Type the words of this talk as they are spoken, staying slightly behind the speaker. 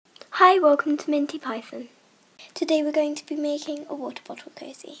Hi, welcome to Minty Python. Today we're going to be making a water bottle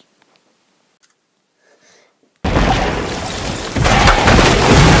cozy.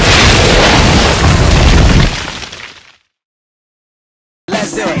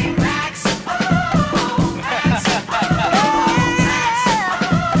 Let's do it.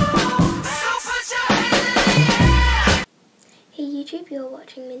 Hey YouTube, you're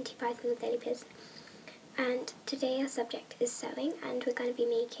watching Minty Python with Daily Piz, and today our subject is sewing, and we're going to be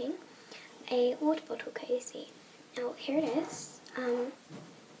making a water bottle cozy. Now here it is.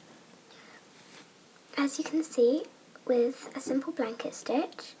 As you can see, with a simple blanket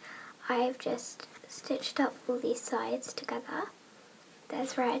stitch, I've just stitched up all these sides together.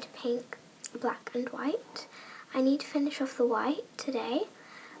 There's red, pink, black and white. I need to finish off the white today,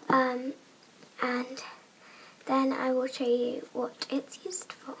 and then I will show you what it's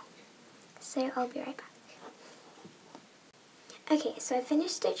used for. So I'll be right back. Okay, so I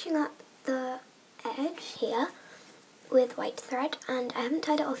finished stitching up the edge here with white thread, and I haven't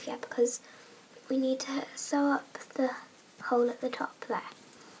tied it off yet because we need to sew up the hole at the top there,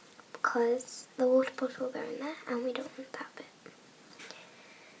 because the water bottle will go in there and we don't want that bit.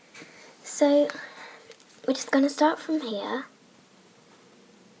 So we're just going to start from here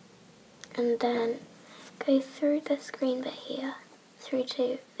and then go through this green bit here, through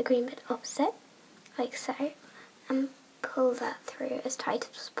to the green bit opposite, like so, and pull that through as tight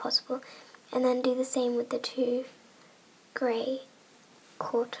as possible, and then do the same with the two grey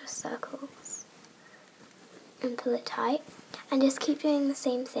quarter circles and pull it tight, and just keep doing the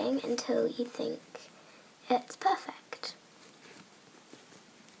same thing until you think it's perfect.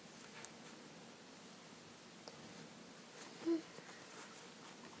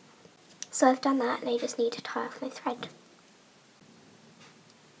 So I've done that and I just need to tie off my thread.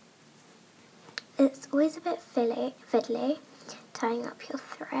 It's always a bit fiddly tying up your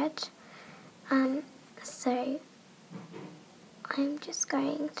thread, so I'm just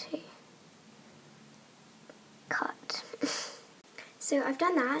going to cut. So I've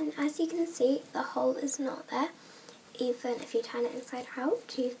done that, and as you can see, the hole is not there. Even if you turn it inside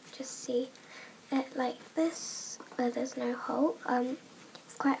out, you just see it like this, where there's no hole.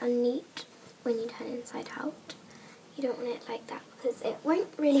 It's quite unneat when you turn it inside out. You don't want it like that because it won't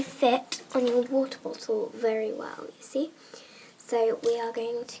really fit on your water bottle very well, you see. So we are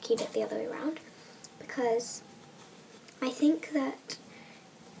going to keep it the other way around, because I think that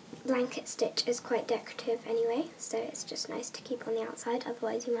blanket stitch is quite decorative anyway, so it's just nice to keep on the outside,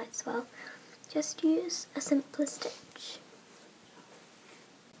 otherwise you might as well just use a simpler stitch.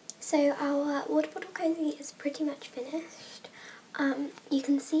 So our water bottle cozy is pretty much finished. You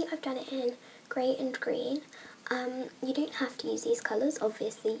can see I've done it in grey and green. You don't have to use these colours,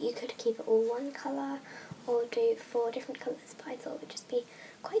 obviously. You could keep it all one colour or do 4 different colours, but I thought it would just be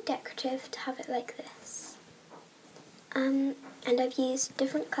quite decorative to have it like this. And I've used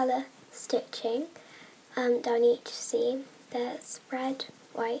different colour stitching down each seam. There's red,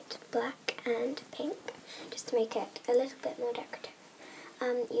 white, black and pink, just to make it a little bit more decorative.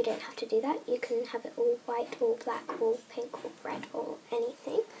 You don't have to do that. You can have it all white, all black, all pink, or red, or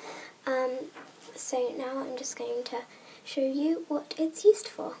anything. So now I'm just going to show you what it's used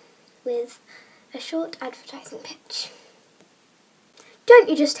for with a short advertising pitch. Don't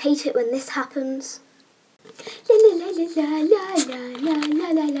you just hate it when this happens? La la la la la la la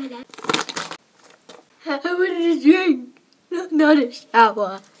la la la. I wanted a drink, not a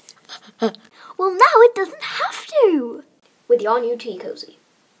shower. Well, now it doesn't have to. With your new tea cozy.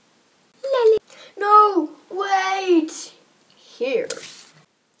 No, wait. Here.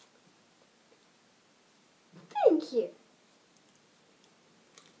 Thank you.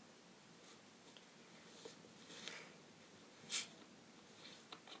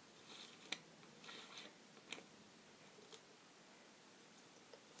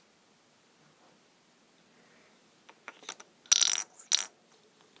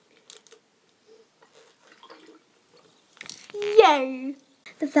 Yay!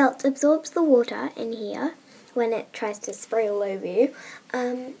 The felt absorbs the water in here when it tries to spray all over you,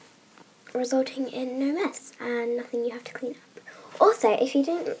 resulting in no mess and nothing you have to clean up. Also, if you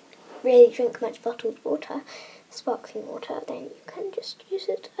don't really drink much bottled water, sparkling water, then you can just use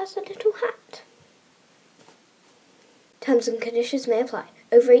it as a little hat. Terms and conditions may apply.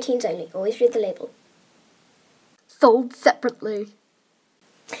 Over 18s only. Always read the label. Sold separately.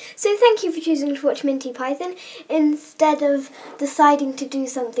 So thank you for choosing to watch Minty Python instead of deciding to do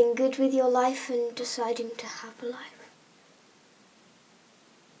something good with your life and deciding to have a life.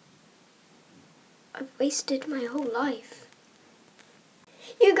 I've wasted my whole life.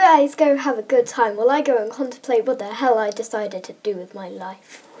 You guys go have a good time while I go and contemplate what the hell I decided to do with my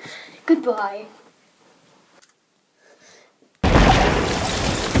life. Goodbye.